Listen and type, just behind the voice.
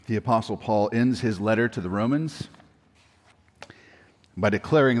the Apostle Paul ends his letter to the Romans by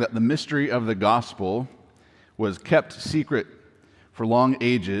declaring that the mystery of the gospel was kept secret for long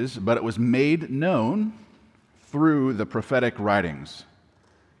ages, but it was made known through the prophetic writings.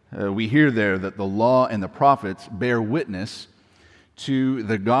 We hear there that the law and the prophets bear witness to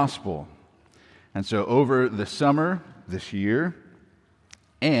the gospel. And so over the summer this year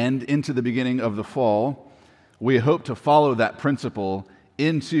and into the beginning of the fall, we hope to follow that principle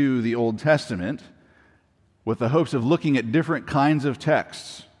into the Old Testament with the hopes of looking at different kinds of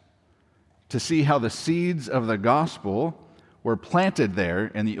texts to see how the seeds of the gospel were planted there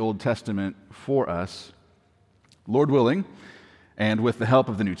in the Old Testament for us. Lord willing, and with the help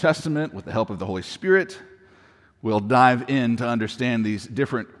of the New Testament, with the help of the Holy Spirit, we'll dive in to understand these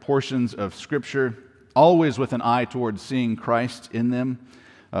different portions of Scripture, always with an eye towards seeing Christ in them,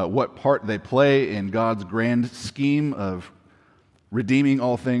 what part they play in God's grand scheme of redeeming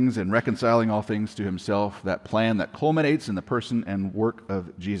all things and reconciling all things to himself, that plan that culminates in the person and work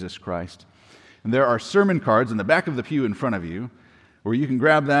of Jesus Christ. And there are sermon cards in the back of the pew in front of you where you can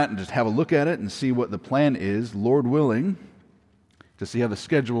grab that and just have a look at it and see what the plan is, Lord willing, to see how the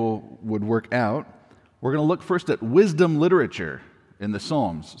schedule would work out. We're going to look first at wisdom literature in the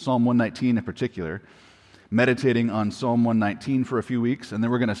Psalms, Psalm 119 in particular, meditating on Psalm 119 for a few weeks, and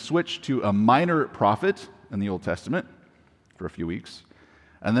then we're going to switch to a minor prophet in the Old Testament for a few weeks,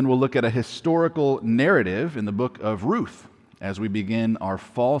 and then we'll look at a historical narrative in the book of Ruth as we begin our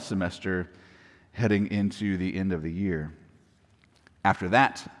fall semester heading into the end of the year. After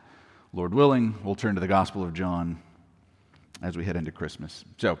that, Lord willing, we'll turn to the Gospel of John as we head into Christmas.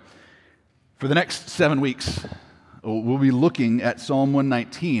 So, for the next 7 weeks, we'll be looking at Psalm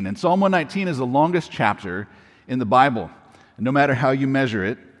 119. And Psalm 119 is the longest chapter in the Bible, no matter how you measure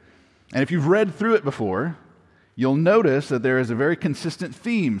it. And if you've read through it before, you'll notice that there is a very consistent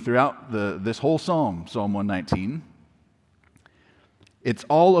theme throughout this whole psalm, Psalm 119. It's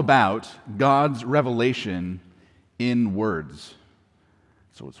all about God's revelation in words.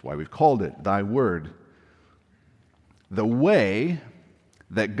 So it's why we've called it Thy Word. The way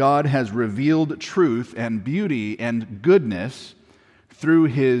that God has revealed truth and beauty and goodness through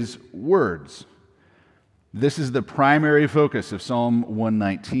His words. This is the primary focus of Psalm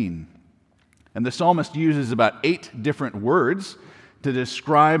 119. And the psalmist uses about 8 different words to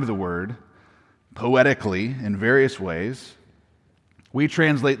describe the Word poetically in various ways. We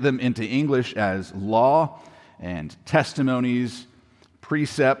translate them into English as law and testimonies,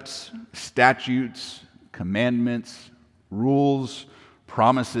 precepts, statutes, commandments, rules,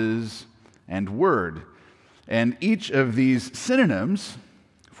 promises, and word. And each of these synonyms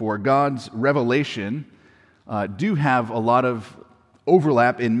for God's revelation do have a lot of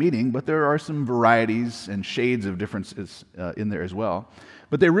overlap in meaning, but there are some varieties and shades of differences in there as well.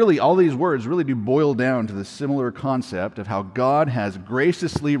 But all these words really do boil down to the similar concept of how God has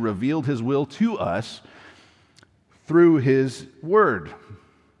graciously revealed His will to us through His Word.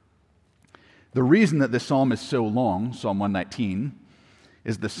 The reason that this psalm is so long, Psalm 119,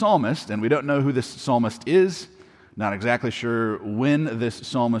 is the psalmist, and we don't know who this psalmist is, not exactly sure when this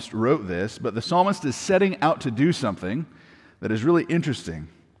psalmist wrote this, but the psalmist is setting out to do something that is really interesting.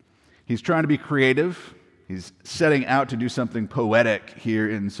 He's trying to be creative. He's setting out to do something poetic here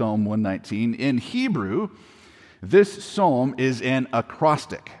in Psalm 119. In Hebrew, this psalm is an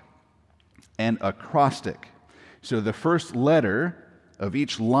acrostic. An acrostic. So the first letter of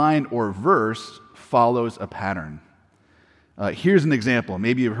each line or verse follows a pattern. Here's an example.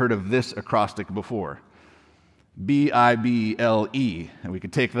 Maybe you've heard of this acrostic before. B-I-B-L-E. And we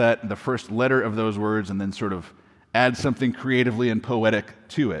could take that, the first letter of those words, and then sort of add something creatively and poetic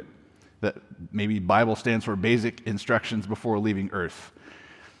to it. That maybe Bible stands for basic instructions before leaving earth.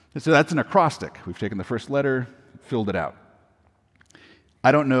 And so that's an acrostic. We've taken the first letter, filled it out.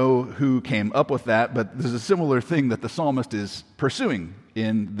 I don't know who came up with that, but there's a similar thing that the psalmist is pursuing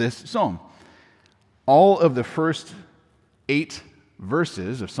in this psalm. All of the first 8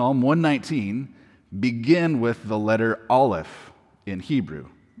 verses of Psalm 119 begin with the letter Aleph in Hebrew.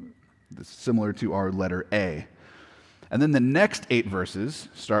 This is similar to our letter A. And then the next 8 verses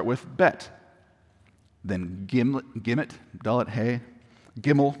start with Bet, then Gimel, Dalet He,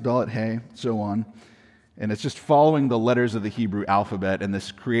 Gimel, Dalet He, so on. And it's just following the letters of the Hebrew alphabet in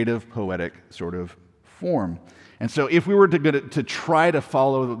this creative, poetic sort of form. And so if we were to try to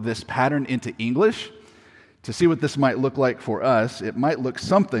follow this pattern into English, to see what this might look like for us, it might look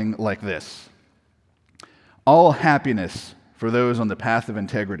something like this. All happiness for those on the path of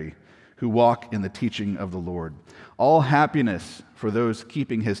integrity who walk in the teaching of the Lord. All happiness for those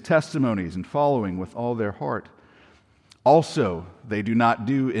keeping His testimonies and following with all their heart. Also, they do not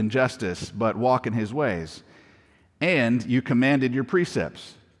do injustice, but walk in his ways. And you commanded your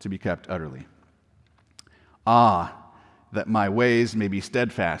precepts to be kept utterly. Ah, that my ways may be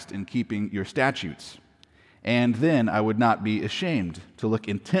steadfast in keeping your statutes. And then I would not be ashamed to look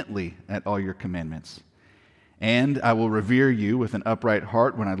intently at all your commandments. And I will revere you with an upright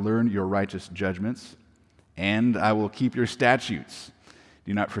heart when I learn your righteous judgments. And I will keep your statutes.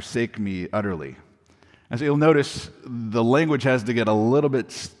 Do not forsake me utterly. And so you'll notice the language has to get a little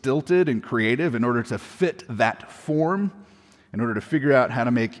bit stilted and creative in order to fit that form, in order to figure out how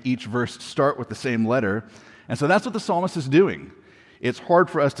to make each verse start with the same letter. And so that's what the psalmist is doing. It's hard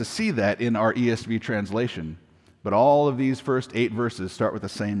for us to see that in our ESV translation, but all of these first 8 verses start with the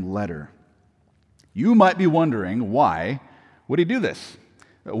same letter. You might be wondering, why would he do this?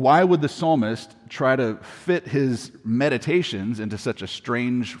 Why would the psalmist try to fit his meditations into such a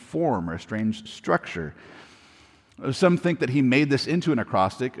strange form or a strange structure? Some think that he made this into an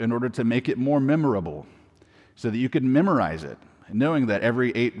acrostic in order to make it more memorable, so that you could memorize it, knowing that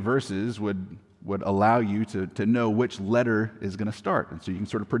every 8 verses would allow you to know which letter is going to start, and so you can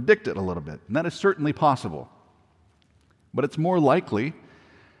sort of predict it a little bit. And that is certainly possible. But it's more likely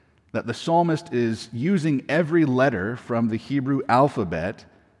that the psalmist is using every letter from the Hebrew alphabet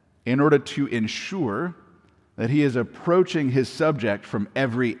in order to ensure that he is approaching his subject from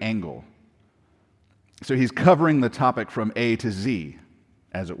every angle. So he's covering the topic from A to Z,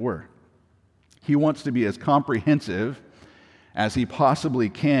 as it were. He wants to be as comprehensive as he possibly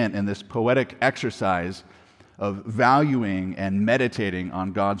can in this poetic exercise of valuing and meditating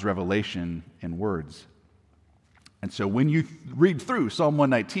on God's revelation in words. And so when you read through Psalm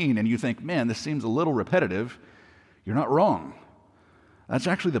 119 and you think, man, this seems a little repetitive, you're not wrong. That's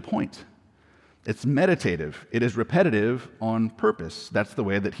actually the point. It's meditative. It is repetitive on purpose. That's the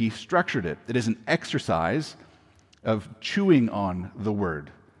way that he structured it. It is an exercise of chewing on the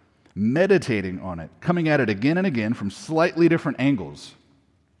word, meditating on it, coming at it again and again from slightly different angles.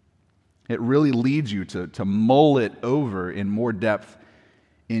 It really leads you to mull it over in more depth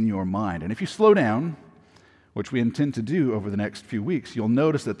in your mind. And if you slow down, which we intend to do over the next few weeks, you'll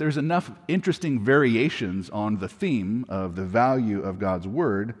notice that there's enough interesting variations on the theme of the value of God's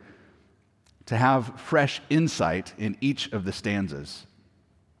Word to have fresh insight in each of the stanzas.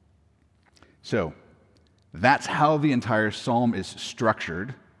 So, that's how the entire psalm is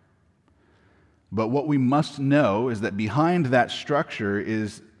structured. But what we must know is that behind that structure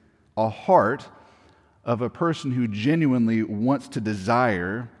is a heart of a person who genuinely wants to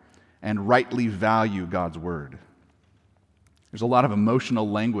desire and rightly value God's word. There's a lot of emotional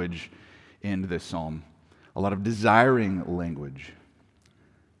language in this psalm, a lot of desiring language.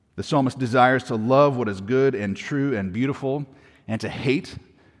 The psalmist desires to love what is good and true and beautiful, and to hate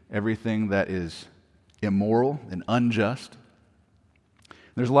everything that is immoral and unjust.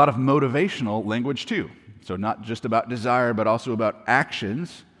 There's a lot of motivational language too. So not just about desire, but also about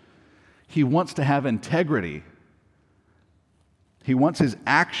actions. He wants to have integrity. He wants his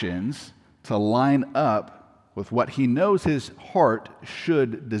actions to line up with what he knows his heart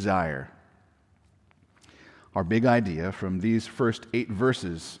should desire. Our big idea from these first 8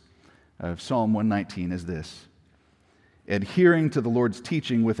 verses of Psalm 119 is this: adhering to the Lord's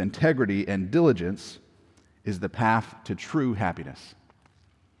teaching with integrity and diligence is the path to true happiness.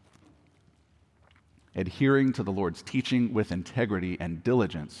 Adhering to the Lord's teaching with integrity and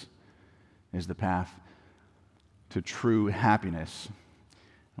diligence is the path to true happiness.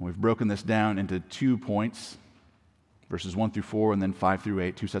 And we've broken this down into 2 points, verses 1 through 4, and then 5 through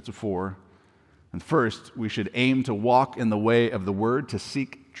 8, 2 sets of 4. And first, we should aim to walk in the way of the Word to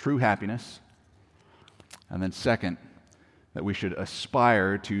seek true happiness. And then second, that we should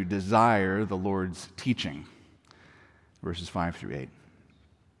aspire to desire the Lord's teaching, verses 5 through 8.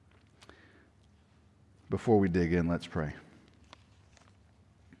 Before we dig in, let's pray.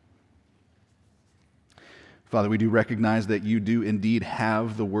 Father, we do recognize that you do indeed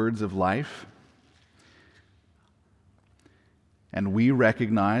have the words of life. And we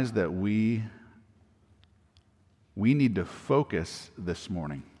recognize that we need to focus this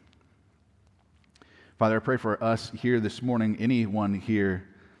morning. Father, I pray for us here this morning, anyone here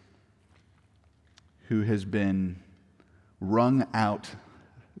who has been wrung out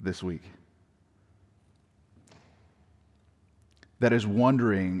this week, that is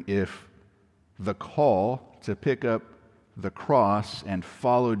wondering if the call to pick up the cross and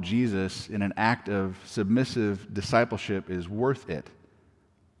follow Jesus in an act of submissive discipleship is worth it.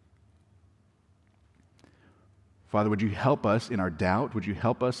 Father, would you help us in our doubt? Would you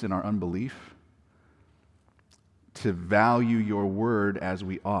help us in our unbelief to value your word as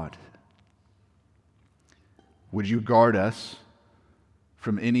we ought? Would you guard us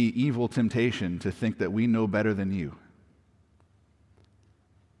from any evil temptation to think that we know better than you?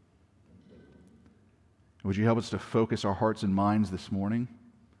 Would you help us to focus our hearts and minds this morning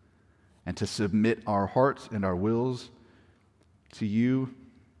and to submit our hearts and our wills to you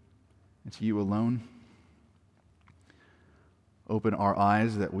and to you alone? Open our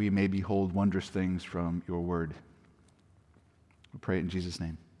eyes that we may behold wondrous things from your word. We pray it in Jesus'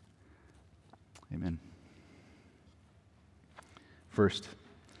 name. Amen. First,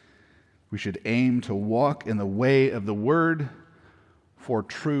 we should aim to walk in the way of the word for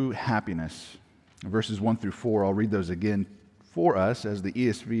true happiness. Verses 1 through 4, I'll read those again for us as the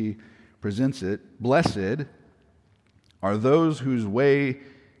ESV presents it. Blessed are those whose way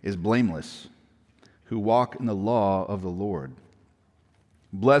is blameless, who walk in the law of the Lord.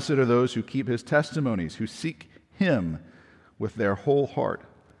 Blessed are those who keep his testimonies, who seek him with their whole heart,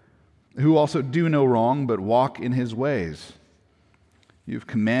 who also do no wrong but walk in his ways. You've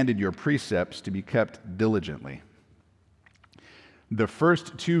commanded your precepts to be kept diligently. The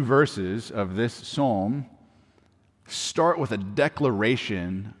first two verses of this psalm start with a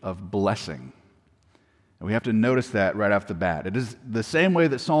declaration of blessing. And we have to notice that right off the bat. It is the same way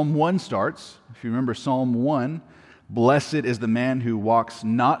that Psalm 1 starts. If you remember Psalm 1, blessed is the man who walks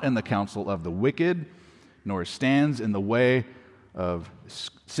not in the counsel of the wicked, nor stands in the way of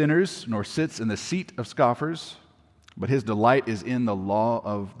sinners, nor sits in the seat of scoffers. But his delight is in the law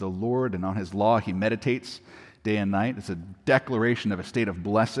of the Lord, and on his law he meditates day and night. It's a declaration of a state of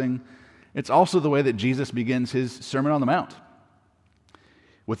blessing. It's also the way that Jesus begins his Sermon on the Mount,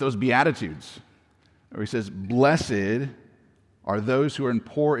 with those Beatitudes, where he says, blessed are those who are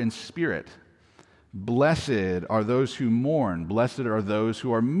poor in spirit. Blessed are those who mourn. Blessed are those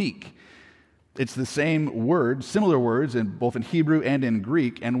who are meek. It's the same word, similar words, in both in Hebrew and in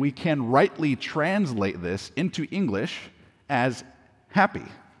Greek, and we can rightly translate this into English as happy.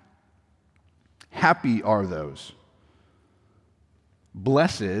 Happy are those.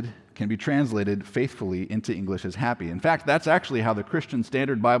 Blessed can be translated faithfully into English as happy. In fact, that's actually how the Christian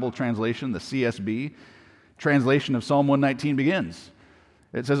Standard Bible Translation, the CSB, translation of Psalm 119 begins.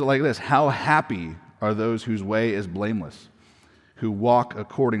 It says it like this: how happy are those whose way is blameless, who walk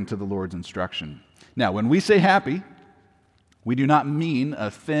according to the Lord's instruction. Now, when we say happy, we do not mean a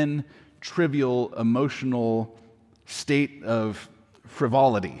thin, trivial, emotional state of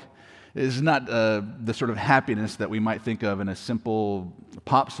frivolity. It is not the sort of happiness that we might think of in a simple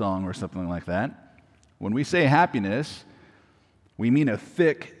pop song or something like that. When we say happiness, we mean a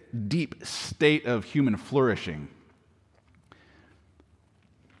thick, deep state of human flourishing.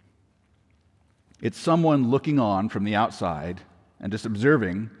 It's someone looking on from the outside and just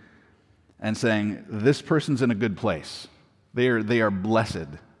observing and saying, this person's in a good place. They are blessed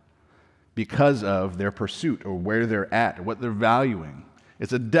because of their pursuit or where they're at or what they're valuing.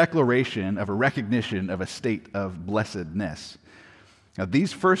 It's a declaration of a recognition of a state of blessedness. Now,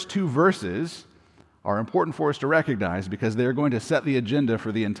 these first two verses are important for us to recognize because they're going to set the agenda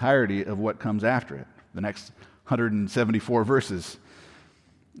for the entirety of what comes after it, the next 174 verses.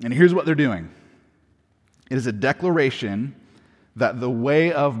 And here's what they're doing. It is a declaration that the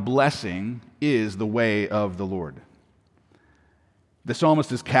way of blessing is the way of the Lord. The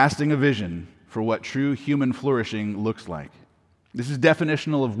psalmist is casting a vision for what true human flourishing looks like. This is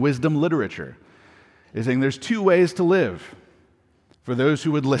definitional of wisdom literature. It's saying there's two ways to live for those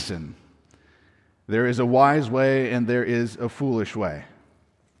who would listen. There is a wise way and there is a foolish way.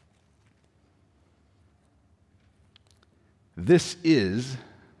 This is,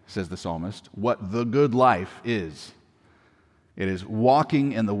 says the psalmist, what the good life is. It is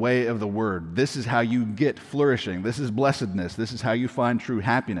walking in the way of the word. This is how you get flourishing. This is blessedness. This is how you find true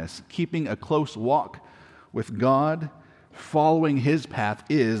happiness. Keeping a close walk with God, following his path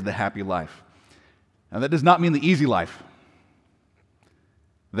is the happy life. Now, that does not mean the easy life.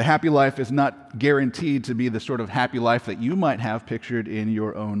 The happy life is not guaranteed to be the sort of happy life that you might have pictured in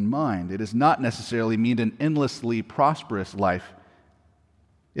your own mind. It does not necessarily mean an endlessly prosperous life.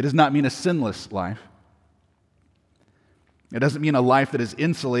 It does not mean a sinless life. It doesn't mean a life that is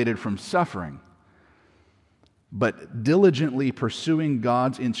insulated from suffering. But diligently pursuing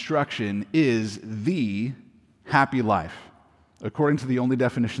God's instruction is the happy life, according to the only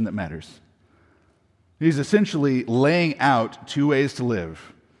definition that matters. He's essentially laying out two ways to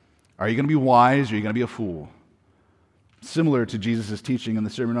live. Are you going to be wise or are you going to be a fool? Similar to Jesus' teaching in the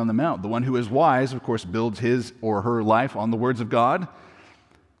Sermon on the Mount. The one who is wise, of course, builds his or her life on the words of God.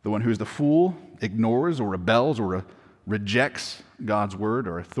 The one who is the fool ignores or rebels or rejects God's word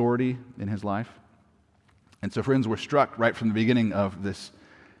or authority in his life. And so, friends, we're struck right from the beginning of this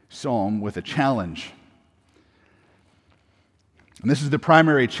psalm with a challenge. And this is the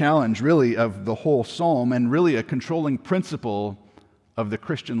primary challenge, really, of the whole psalm and really a controlling principle of the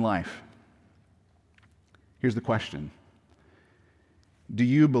Christian life. Here's the question. Do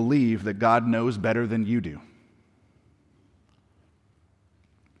you believe that God knows better than you do?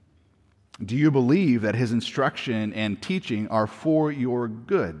 Do you believe that his instruction and teaching are for your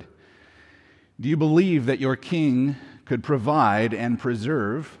good? Do you believe that your king could provide and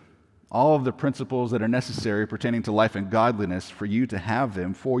preserve all of the principles that are necessary pertaining to life and godliness for you to have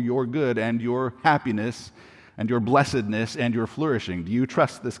them for your good and your happiness and your blessedness and your flourishing? Do you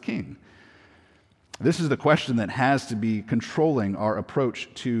trust this king? This is the question that has to be controlling our approach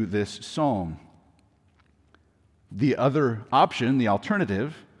to this psalm. The other option, the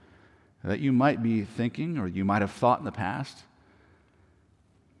alternative, that you might be thinking or you might have thought in the past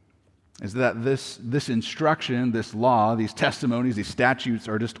is that this instruction, this law, these testimonies, these statutes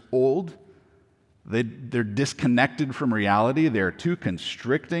are just old. They're disconnected from reality. They're too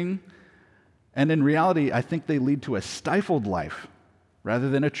constricting. And in reality, I think they lead to a stifled life rather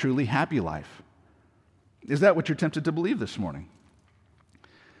than a truly happy life. Is that what you're tempted to believe this morning?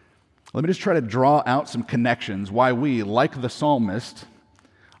 Let me just try to draw out some connections why we, like the psalmist,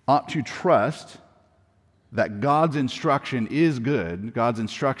 ought to trust that God's instruction is good, God's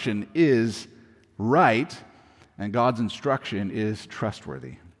instruction is right, and God's instruction is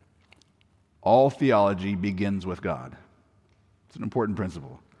trustworthy. All theology begins with God. It's an important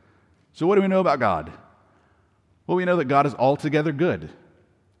principle. So what do we know about God? Well, we know that God is altogether good.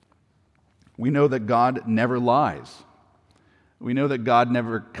 We know that God never lies. We know that God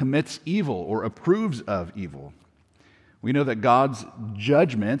never commits evil or approves of evil. We know that God's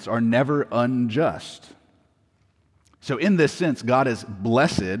judgments are never unjust. So in this sense, God is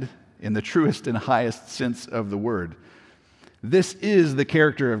blessed in the truest and highest sense of the word. This is the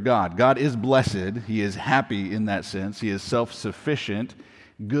character of God. God is blessed. He is happy in that sense. He is self-sufficient,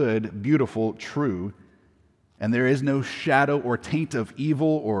 good, beautiful, true. And there is no shadow or taint of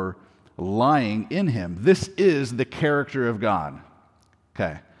evil or lying in him. This is the character of God.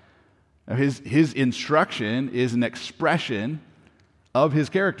 Okay. Now his instruction is an expression of his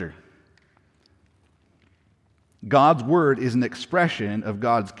character. God's word is an expression of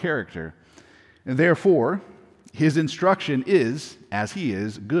God's character. And therefore, his instruction is, as he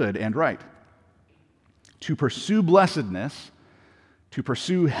is, good and right. To pursue blessedness, to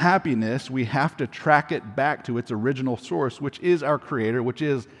pursue happiness, we have to track it back to its original source, which is our Creator, which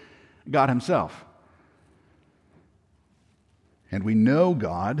is God himself. And we know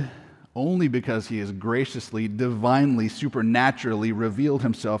God only because he has graciously, divinely, supernaturally revealed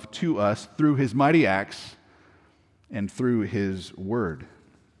himself to us through his mighty acts and through his word.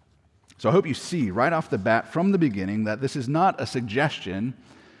 So I hope you see right off the bat from the beginning that this is not a suggestion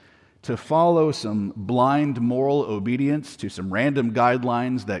to follow some blind moral obedience to some random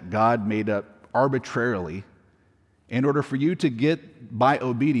guidelines that God made up arbitrarily in order for you to get by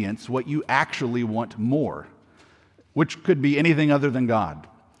obedience what you actually want more, which could be anything other than God.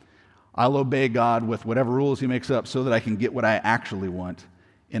 I'll obey God with whatever rules he makes up so that I can get what I actually want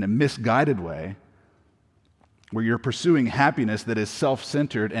in a misguided way, where you're pursuing happiness that is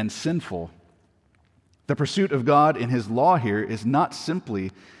self-centered and sinful. The pursuit of God in his law here is not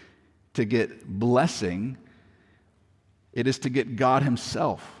simply to get blessing, it is to get God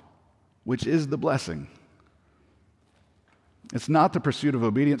himself, which is the blessing. It's not the pursuit of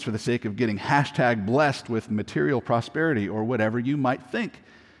obedience for the sake of getting #blessed with material prosperity or whatever you might think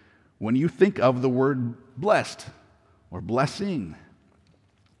when you think of the word blessed or blessing.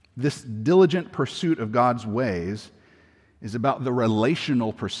 This diligent pursuit of God's ways is about the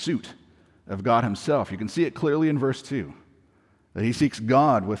relational pursuit of God himself. You can see it clearly in verse 2, that he seeks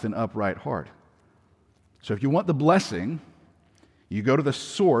God with an upright heart. So if you want the blessing, you go to the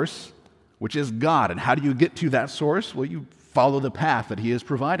source, which is God. And how do you get to that source? Well, you follow the path that he has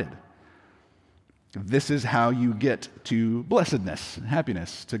provided. This is how you get to blessedness,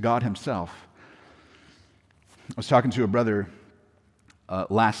 happiness, to God himself. I was talking to a brother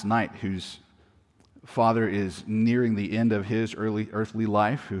last night whose father is nearing the end of his early earthly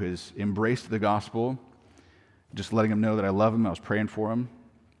life, who has embraced the gospel, just letting him know that I love him. I was praying for him.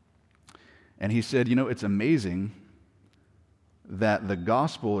 And he said, it's amazing that the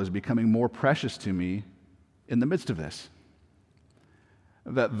gospel is becoming more precious to me in the midst of this.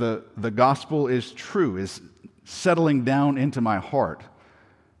 That the gospel is true, is settling down into my heart.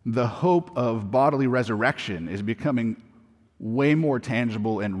 The hope of bodily resurrection is becoming way more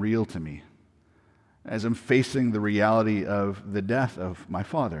tangible and real to me as I'm facing the reality of the death of my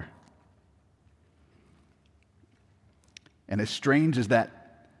father. And as strange as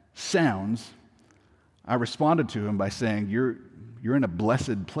that sounds, I responded to him by saying, you're You're in a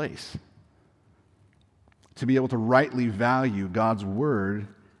blessed place to be able to rightly value God's word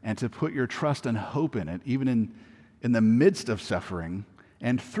and to put your trust and hope in it, even in the midst of suffering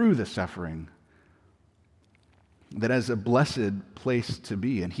and through the suffering. That is a blessed place to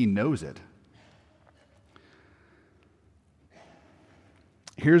be, and he knows it.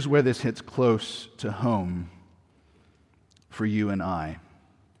 Here's where this hits close to home for you and I.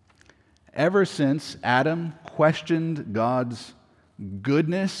 Ever since Adam questioned God's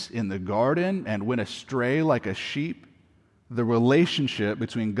goodness in the garden and went astray like a sheep, the relationship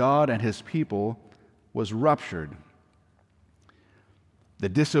between God and his people was ruptured. The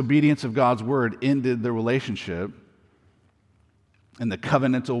disobedience of God's word ended the relationship in the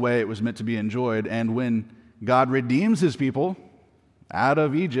covenantal way it was meant to be enjoyed. And when God redeems his people out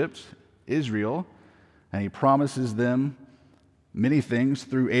of Egypt, Israel, and he promises them many things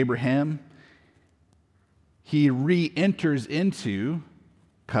through Abraham, he re-enters into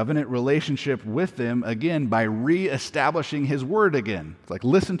covenant relationship with them again by re-establishing his word again. It's like,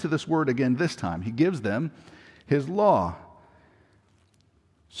 listen to this word again this time. He gives them his law.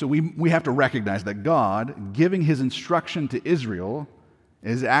 So we have to recognize that God, giving his instruction to Israel,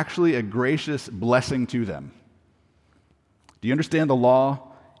 is actually a gracious blessing to them. Do you understand the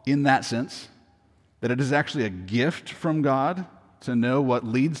law in that sense? That it is actually a gift from God to know what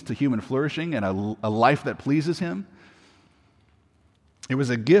leads to human flourishing and a life that pleases him? It was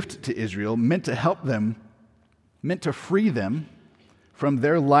a gift to Israel, meant to help them, meant to free them from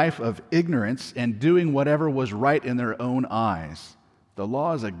their life of ignorance and doing whatever was right in their own eyes. The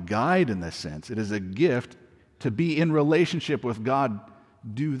law is a guide in this sense. It is a gift to be in relationship with God.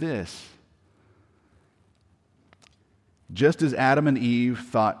 Do this. Just as Adam and Eve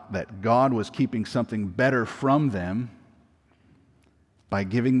thought that God was keeping something better from them by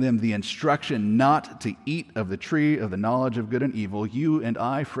giving them the instruction not to eat of the tree of the knowledge of good and evil, you and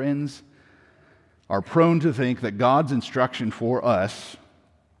I, friends, are prone to think that God's instruction for us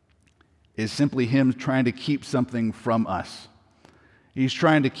is simply him trying to keep something from us. He's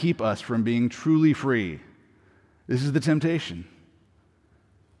trying to keep us from being truly free. This is the temptation.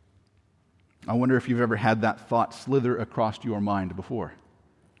 I wonder if you've ever had that thought slither across your mind before.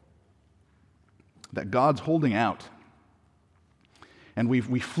 That God's holding out. And we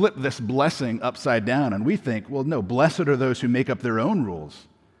flip this blessing upside down and we think, well, no, blessed are those who make up their own rules.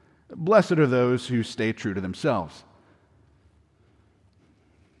 Blessed are those who stay true to themselves.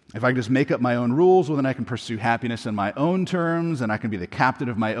 If I can just make up my own rules, well, then I can pursue happiness in my own terms, and I can be the captain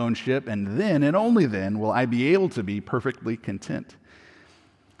of my own ship, and then, and only then, will I be able to be perfectly content.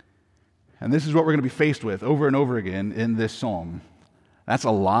 And this is what we're going to be faced with over and over again in this psalm. That's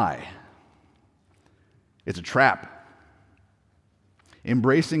a lie. It's a trap.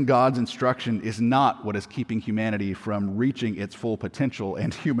 Embracing God's instruction is not what is keeping humanity from reaching its full potential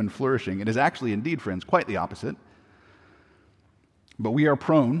and human flourishing. It is actually, indeed, friends, quite the opposite. But we are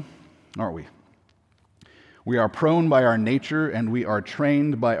prone, aren't we? We are prone by our nature and we are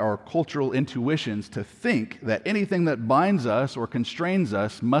trained by our cultural intuitions to think that anything that binds us or constrains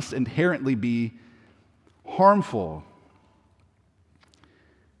us must inherently be harmful.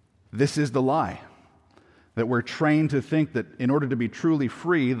 This is the lie. That we're trained to think that in order to be truly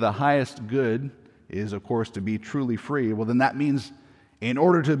free, the highest good is, of course, to be truly free. Well, then that means in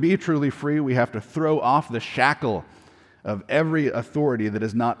order to be truly free, we have to throw off the shackle of every authority that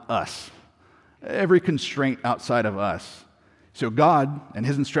is not us, every constraint outside of us. So God and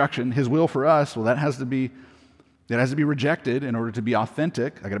his instruction, his will for us, well, that has to be rejected in order to be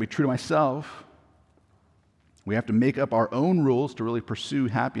authentic. I got to be true to myself. We have to make up our own rules to really pursue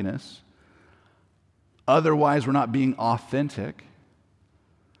happiness. Otherwise, we're not being authentic.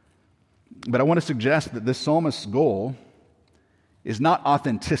 But I want to suggest that this psalmist's goal is not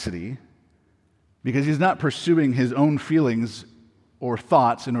authenticity, because he's not pursuing his own feelings or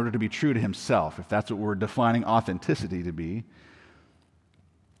thoughts in order to be true to himself, if that's what we're defining authenticity to be.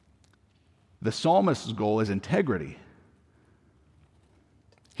 The psalmist's goal is integrity.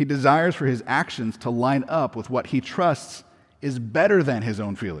 He desires for his actions to line up with what he trusts is better than his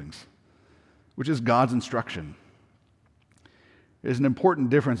own feelings, which is God's instruction. There's an important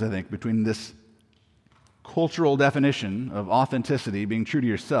difference, I think, between this cultural definition of authenticity, being true to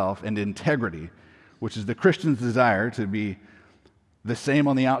yourself, and integrity, which is the Christian's desire to be the same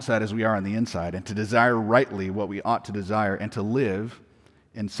on the outside as we are on the inside, and to desire rightly what we ought to desire, and to live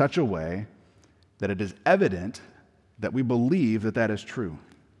in such a way that it is evident that we believe that that is true.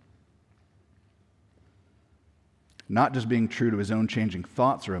 Not just being true to his own changing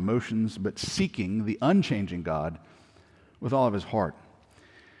thoughts or emotions, but seeking the unchanging God with all of his heart.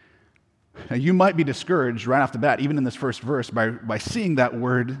 Now, you might be discouraged right off the bat, even in this first verse, by seeing that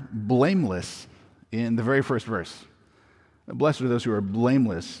word blameless in the very first verse. Blessed are those who are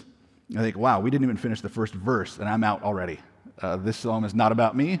blameless. I think, wow, we didn't even finish the first verse, and I'm out already. This psalm is not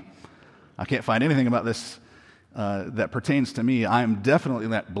about me. I can't find anything about this that pertains to me. I am definitely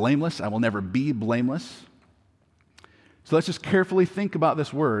not blameless. I will never be blameless. So let's just carefully think about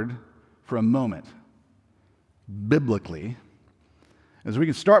this word for a moment, biblically, as we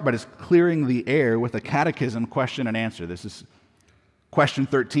can start by just clearing the air with a catechism question and answer. This is question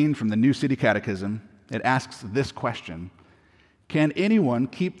 13 from the New City Catechism. It asks this question: can anyone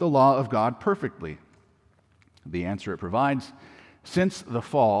keep the law of God perfectly? The answer it provides: since the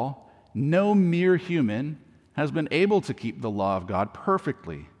fall, no mere human has been able to keep the law of God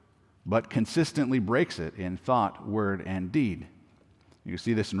perfectly, but consistently breaks it in thought, word, and deed. You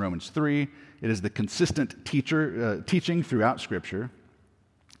see this in Romans 3. It is the consistent teaching throughout Scripture.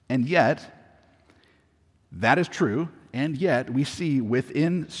 And yet, that is true, and yet we see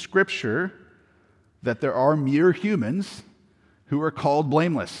within Scripture that there are mere humans who are called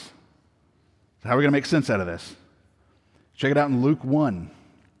blameless. So how are we going to make sense out of this? Check it out in Luke 1.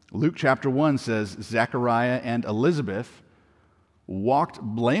 Luke chapter 1 says, Zechariah and Elizabeth walked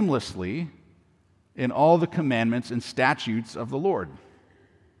blamelessly in all the commandments and statutes of the Lord.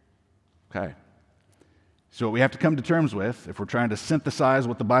 Okay. So what we have to come to terms with, if we're trying to synthesize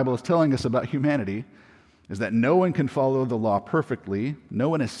what the Bible is telling us about humanity, is that no one can follow the law perfectly, no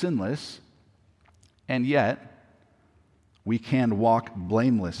one is sinless, and yet we can walk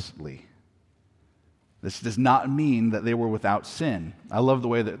blamelessly. This does not mean that they were without sin. I love the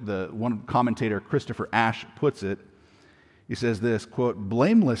way that the one commentator, Christopher Ash, puts it. He says this, quote,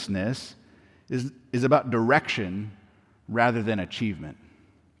 blamelessness is about direction rather than achievement.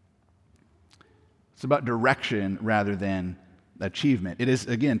 It's about direction rather than achievement. It is,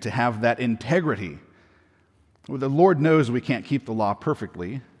 again, to have that integrity. Well, the Lord knows we can't keep the law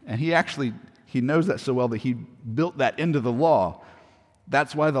perfectly, and He knows that so well that He built that into the law.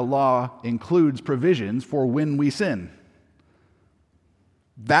 That's why the law includes provisions for when we sin.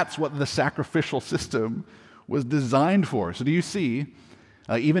 That's what the sacrificial system was designed for. So do you see,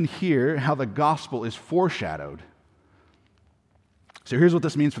 even here, how the gospel is foreshadowed? So here's what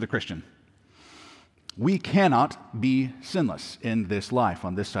this means for the Christian. We cannot be sinless in this life,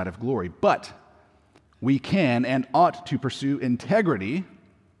 on this side of glory, but we can and ought to pursue integrity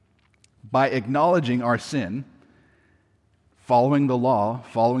by acknowledging our sin, following the law,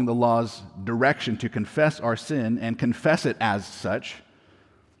 following the law's direction to confess our sin and confess it as such,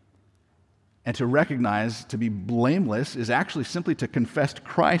 and to recognize to be blameless is actually simply to confess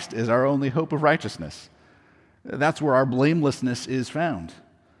Christ as our only hope of righteousness. That's where our blamelessness is found.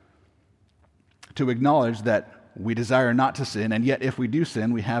 To acknowledge that we desire not to sin, and yet if we do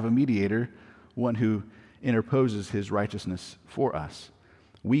sin, we have a mediator, one who interposes his righteousness for us.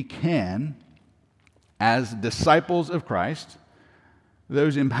 We can, as disciples of Christ,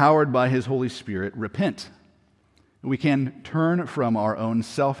 those empowered by his Holy Spirit, repent. We can turn from our own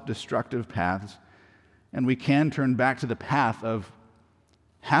self-destructive paths, and we can turn back to the path of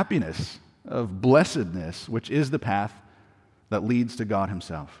happiness, of blessedness, which is the path that leads to God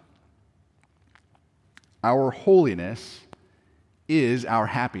himself. Our holiness is our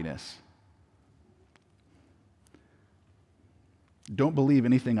happiness. Don't believe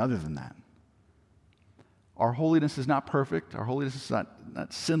anything other than that. Our holiness is not perfect. Our holiness is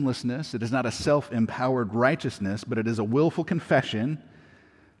not sinlessness. It is not a self-empowered righteousness, but it is a willful confession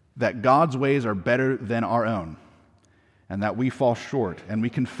that God's ways are better than our own, and that we fall short, and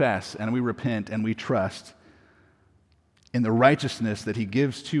we confess, and we repent, and we trust in the righteousness that he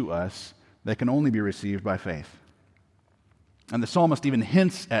gives to us that can only be received by faith. And the psalmist even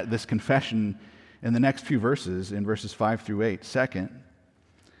hints at this confession in the next few verses, in verses 5 through 8. Second,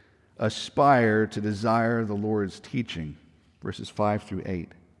 aspire to desire the Lord's teaching, verses 5 through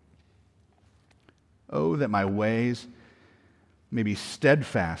 8. Oh, that my ways may be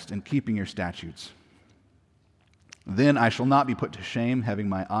steadfast in keeping your statutes. Then I shall not be put to shame, having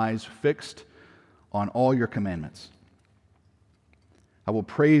my eyes fixed on all your commandments. I will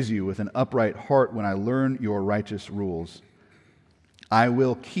praise you with an upright heart when I learn your righteous rules. I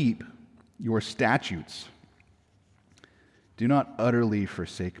will keep your statutes. Do not utterly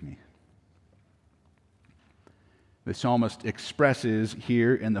forsake me. The psalmist expresses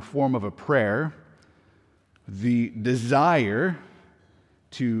here in the form of a prayer the desire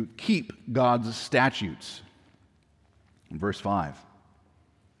to keep God's statutes. In verse 5.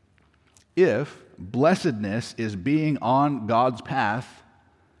 If blessedness is being on God's path,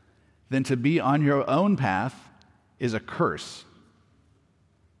 then to be on your own path is a curse.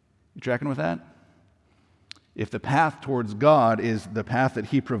 You tracking with that? If the path towards God is the path that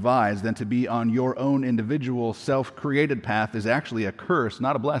He provides, then to be on your own individual, self-created path is actually a curse,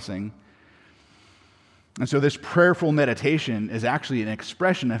 not a blessing. And so this prayerful meditation is actually an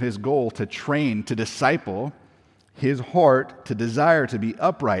expression of His goal to train, to disciple his heart to desire to be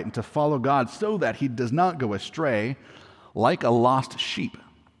upright and to follow God so that he does not go astray like a lost sheep,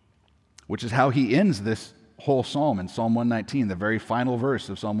 which is how he ends this whole psalm in Psalm 119, the very final verse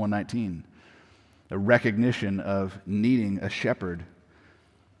of Psalm 119, a recognition of needing a shepherd.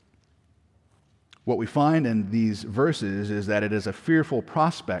 What we find in these verses is that it is a fearful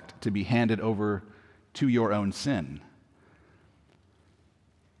prospect to be handed over to your own sin.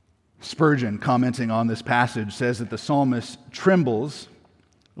 Spurgeon, commenting on this passage, says that the psalmist trembles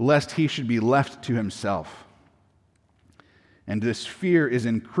lest he should be left to himself. And this fear is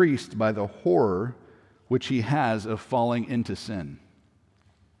increased by the horror which he has of falling into sin.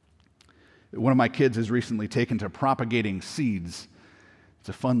 One of my kids has recently taken to propagating seeds. It's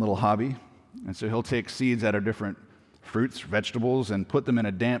a fun little hobby. And so he'll take seeds out of different fruits, vegetables, and put them in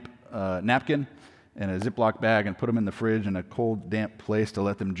a damp napkin in a Ziploc bag and put them in the fridge in a cold, damp place to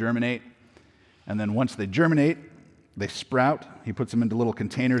let them germinate. And then once they germinate, they sprout. He puts them into little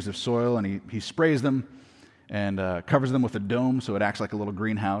containers of soil, and he sprays them and covers them with a dome so it acts like a little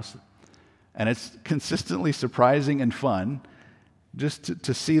greenhouse. And it's consistently surprising and fun just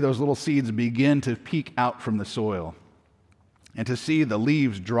to see those little seeds begin to peek out from the soil and to see the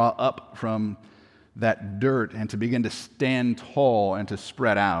leaves draw up from that dirt and to begin to stand tall and to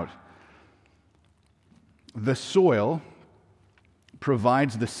spread out. The soil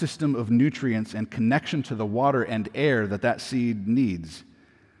provides the system of nutrients and connection to the water and air that seed needs.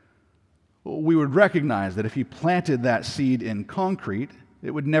 We would recognize that if you planted that seed in concrete,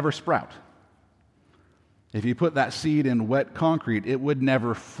 it would never sprout. If you put that seed in wet concrete, it would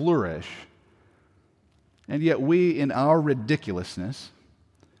never flourish. And yet we, in our ridiculousness,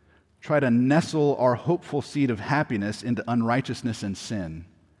 try to nestle our hopeful seed of happiness into unrighteousness and sin,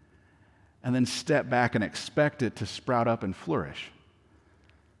 and then step back and expect it to sprout up and flourish.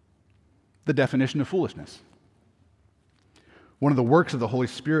 The definition of foolishness. One of the works of the Holy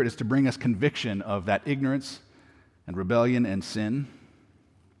Spirit is to bring us conviction of that ignorance and rebellion and sin.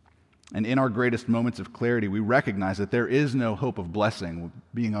 And in our greatest moments of clarity, we recognize that there is no hope of blessing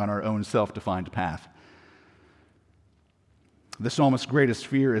being on our own self-defined path. The psalmist's greatest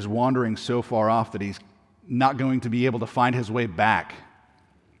fear is wandering so far off that he's not going to be able to find his way back.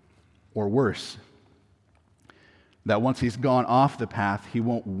 Or worse, that once he's gone off the path, he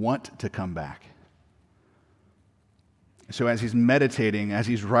won't want to come back. So as he's meditating, as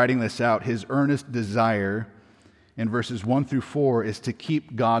he's writing this out, his earnest desire in verses 1 through 4 is to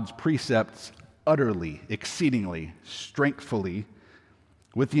keep God's precepts utterly, exceedingly, strengthfully,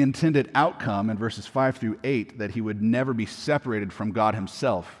 with the intended outcome in verses 5 through 8 that he would never be separated from God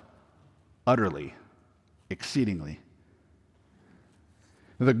himself, utterly, exceedingly.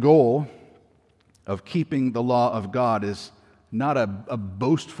 The goal of keeping the law of God is not a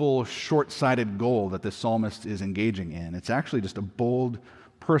boastful, short-sighted goal that the psalmist is engaging in. It's actually just a bold,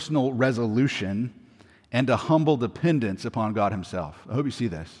 personal resolution and a humble dependence upon God himself. I hope you see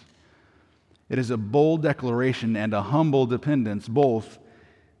this. It is a bold declaration and a humble dependence both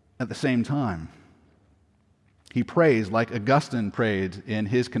at the same time. He prays like Augustine prayed in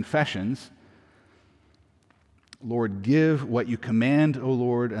his Confessions, Lord, give what you command, O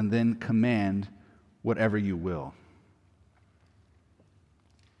Lord, and then command whatever you will.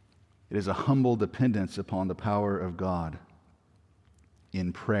 It is a humble dependence upon the power of God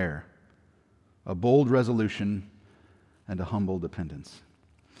in prayer, a bold resolution and a humble dependence.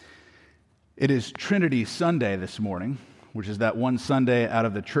 It is Trinity Sunday this morning, which is that one Sunday out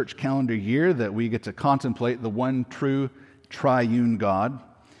of the church calendar year that we get to contemplate the one true triune God.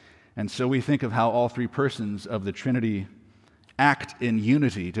 And so we think of how all three persons of the Trinity act in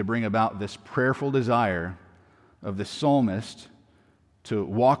unity to bring about this prayerful desire of the psalmist to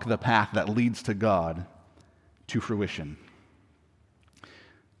walk the path that leads to God to fruition.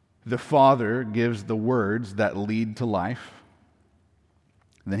 The Father gives the words that lead to life.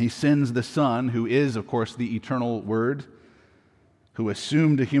 And then he sends the Son, who is, of course, the eternal Word, who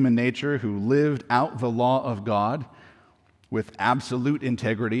assumed a human nature, who lived out the law of God with absolute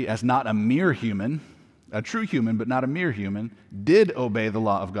integrity as not a mere human, a true human, but not a mere human, did obey the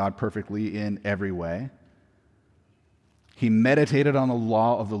law of God perfectly in every way. He meditated on the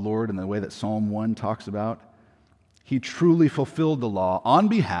law of the Lord in the way that Psalm 1 talks about. He truly fulfilled the law on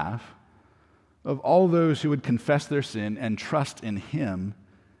behalf of all those who would confess their sin and trust in him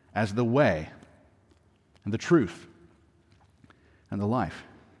as the way and the truth and the life.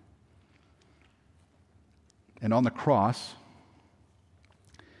 And on the cross,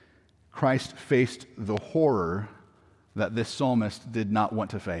 Christ faced the horror that this psalmist did not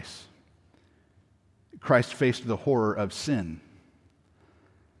want to face. Christ faced the horror of sin.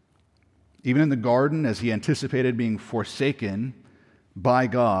 Even in the garden, as he anticipated being forsaken by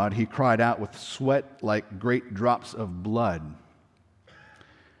God, he cried out with sweat like great drops of blood.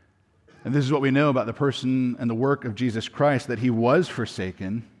 And this is what we know about the person and the work of Jesus Christ, that he was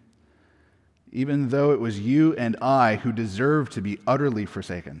forsaken, even though it was you and I who deserved to be utterly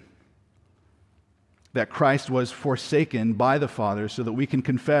forsaken. That Christ was forsaken by the Father so that we can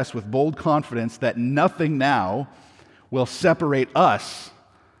confess with bold confidence that nothing now will separate us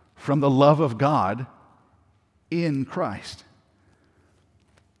from the love of God in Christ.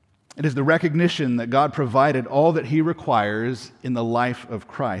 It is the recognition that God provided all that he requires in the life of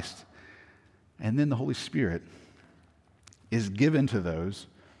Christ. And then the Holy Spirit is given to those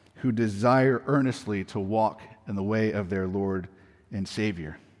who desire earnestly to walk in the way of their Lord and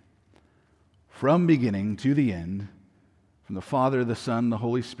Savior. From beginning to the end, from the Father, the Son, the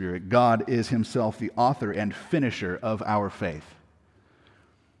Holy Spirit, God is himself the author and finisher of our faith.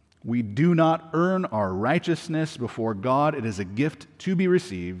 We do not earn our righteousness before God. It is a gift to be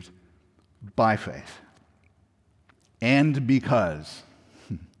received by faith. And because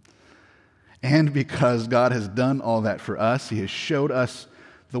God has done all that for us, he has showed us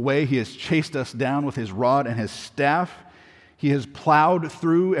the way, he has chased us down with his rod and his staff. He has plowed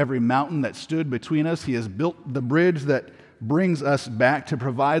through every mountain that stood between us. He has built the bridge that brings us back to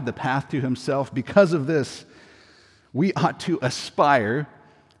provide the path to himself. Because of this, we ought to aspire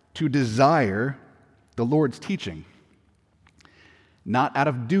to desire the Lord's teaching, not out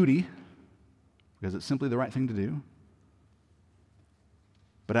of duty, because it's simply the right thing to do,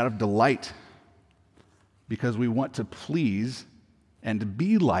 but out of delight, because we want to please and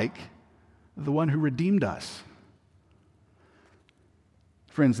be like the one who redeemed us.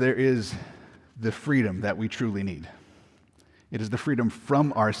 Friends, there is the freedom that we truly need. It is the freedom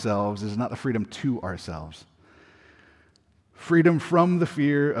from ourselves. It is not the freedom to ourselves. Freedom from the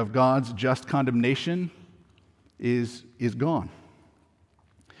fear of God's just condemnation is gone.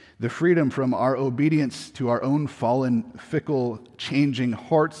 The freedom from our obedience to our own fallen, fickle, changing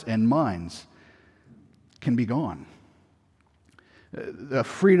hearts and minds can be gone. The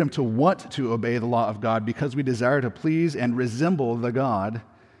freedom to want to obey the law of God because we desire to please and resemble the God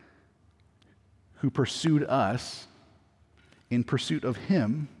who pursued us in pursuit of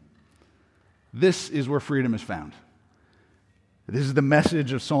him. This is where freedom is found. This is the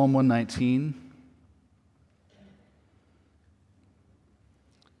message of Psalm 119.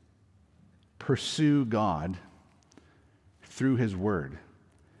 Pursue God through his word.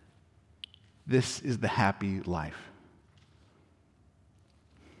 This is the happy life.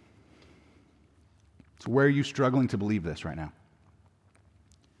 So where are you struggling to believe this right now?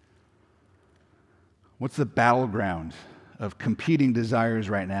 What's the battleground of competing desires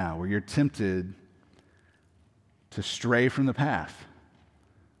right now where you're tempted to stray from the path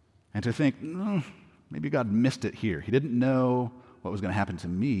and to think, maybe God missed it here. He didn't know what was going to happen to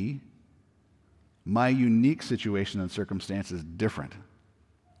me. My unique situation and circumstance is different.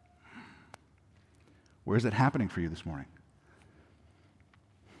 Where is it happening for you this morning?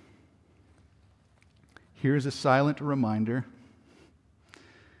 Here's a silent reminder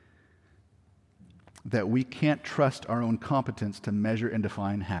that we can't trust our own competence to measure and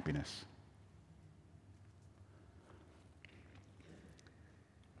define happiness.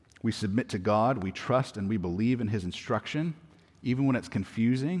 We submit to God, we trust and we believe in his instruction, even when it's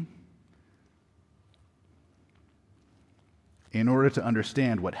confusing, in order to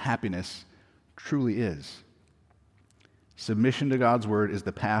understand what happiness truly is. Submission to God's word is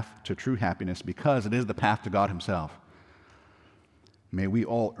the path to true happiness because it is the path to God himself. May we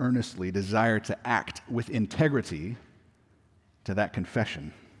all earnestly desire to act with integrity to that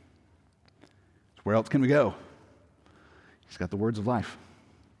confession. So where else can we go? He's got the words of life.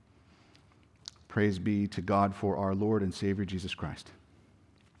 Praise be to God for our Lord and Savior Jesus Christ.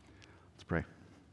 Let's pray.